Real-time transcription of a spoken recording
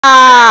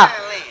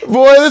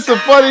Boy, this is a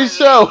funny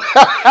show.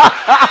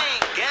 I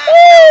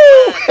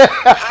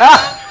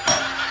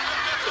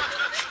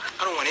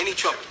don't want any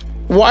trouble.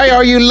 Why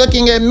are you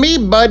looking at me,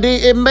 buddy?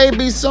 It may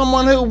be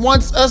someone who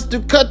wants us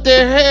to cut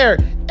their hair.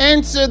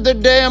 Answer the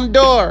damn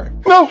door.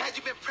 No,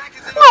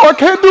 I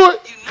can't do it.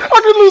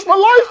 I could lose my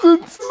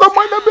license. I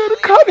might not be able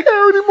to cut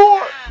hair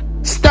anymore.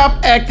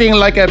 Stop acting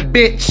like a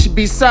bitch.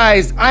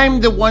 Besides,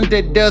 I'm the one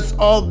that does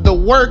all the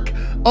work.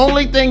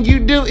 Only thing you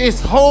do is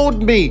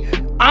hold me.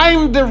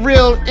 I'm the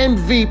real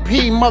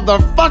MVP,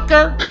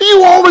 motherfucker.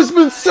 You always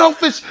been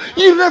selfish.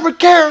 You never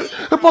cared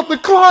about the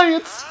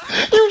clients.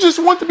 You just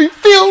want to be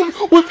filled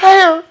with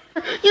hair.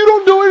 You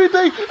don't do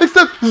anything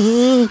except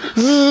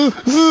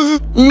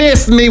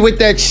Miss me with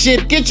that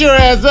shit. Get your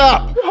ass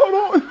up.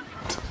 Hold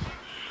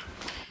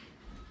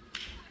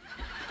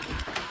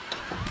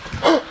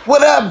on.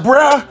 What up,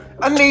 bruh?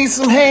 I need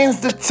some hands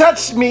to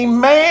touch me,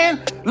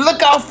 man.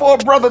 Look out for a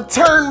brother.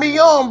 Turn me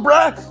on,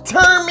 bruh.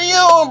 Turn me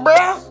on,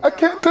 bruh. I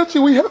can't touch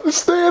you. We have to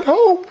stay at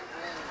home.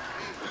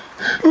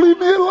 Leave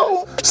me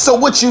alone. So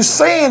what you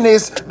saying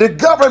is the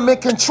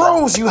government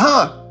controls you,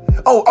 huh?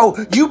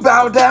 Oh, you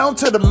bow down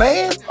to the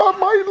man? I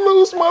might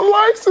lose my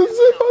license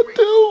if I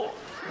do.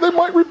 They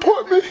might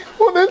report me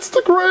on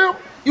Instagram.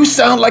 You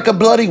sound like a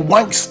bloody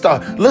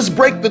wankster. Let's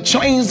break the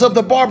chains of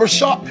the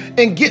barbershop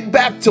and get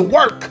back to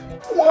work.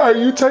 Why are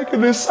you taking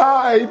this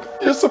side?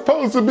 You're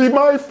supposed to be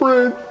my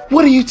friend.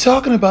 What are you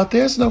talking about?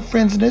 There's no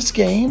friends in this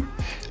game.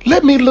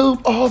 Let me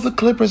lube all the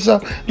clippers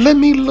up. Let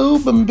me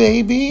lube them,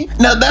 baby.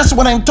 Now that's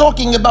what I'm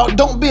talking about.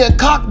 Don't be a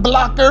cock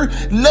blocker.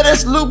 Let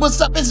us lube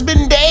us up. It's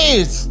been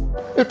days.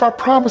 If I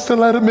promise to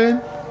let him in,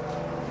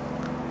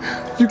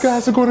 you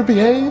guys are going to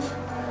behave?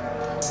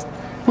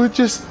 We'll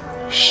just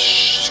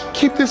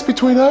keep this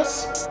between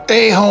us?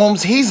 Hey,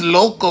 Holmes, he's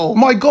local.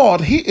 My God,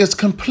 he is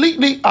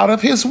completely out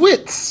of his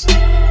wits.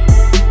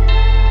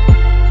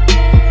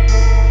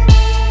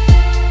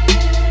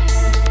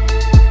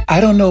 I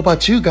don't know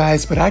about you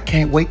guys, but I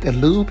can't wait to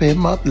lube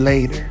him up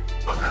later.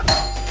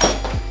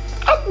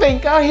 I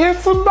think I hear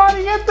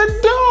somebody at the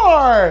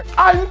door.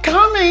 I'm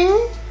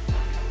coming.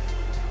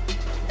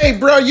 Hey,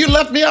 bro, you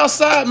left me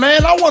outside,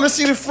 man. I want to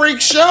see the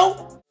freak show.